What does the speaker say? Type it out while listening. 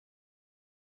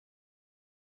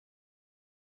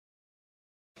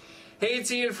Hey,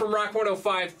 it's Ian from Rock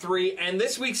 105.3, and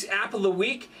this week's App of the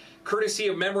Week, courtesy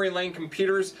of Memory Lane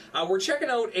Computers. We're checking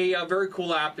out a very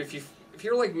cool app. If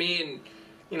you're like me and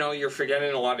you're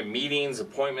forgetting a lot of meetings,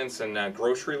 appointments, and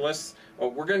grocery lists, well,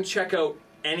 we're going to check out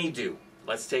Any.DO.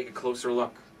 Let's take a closer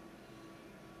look.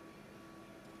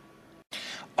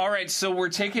 Alright, so we're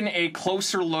taking a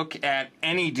closer look at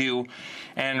Any.DO,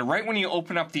 and right when you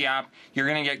open up the app, you're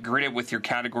going to get greeted with your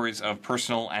categories of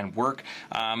personal and work.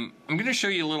 I'm going to show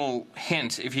you a little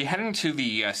hint. If you head into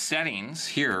the settings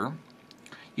here,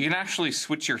 you can actually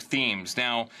switch your themes.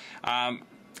 Now,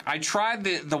 I tried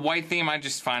the white theme. I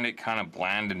just find it kind of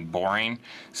bland and boring,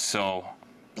 so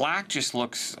black just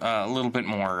looks a little bit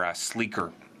more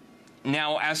sleeker.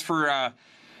 Now, as for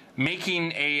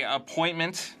making an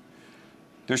appointment,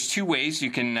 there's two ways.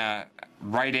 You can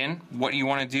write in what you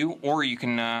want to do, or you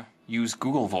can use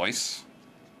Google Voice.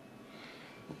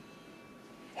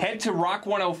 Head to Rock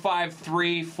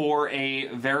 105.3 for a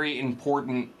very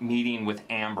important meeting with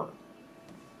Amber.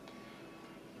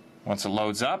 Once it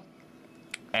loads up,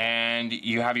 and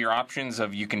you have your options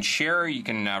of you can share, you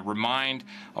can remind,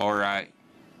 or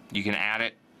you can add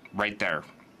it right there.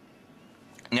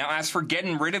 Now, as for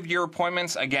getting rid of your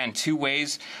appointments, again, two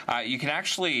ways. You can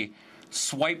actually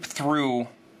swipe through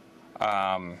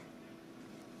and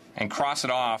cross it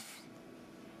off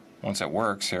once it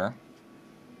works here,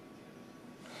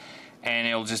 and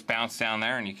it'll just bounce down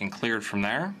there and you can clear it from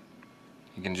there.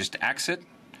 You can just exit,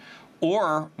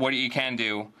 or what you can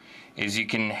do is you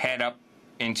can head up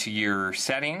into your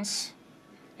settings,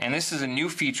 and this is a new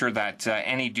feature that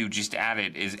Any.DO just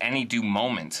added, is Any.DO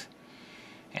Moment,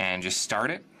 and just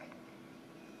start it.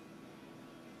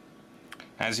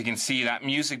 As you can see, that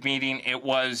music meeting, it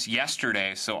was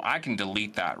yesterday, so I can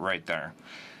delete that right there.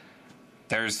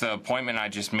 There's the appointment I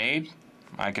just made.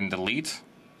 I can delete.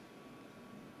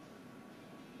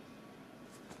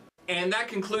 And that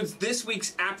concludes this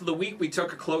week's App of the Week. We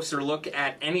took a closer look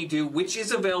at Any.DO, which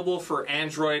is available for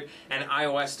Android and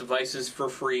iOS devices for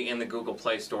free in the Google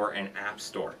Play Store and App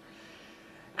Store.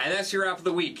 And that's your App of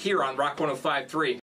the Week here on Rock 105.3.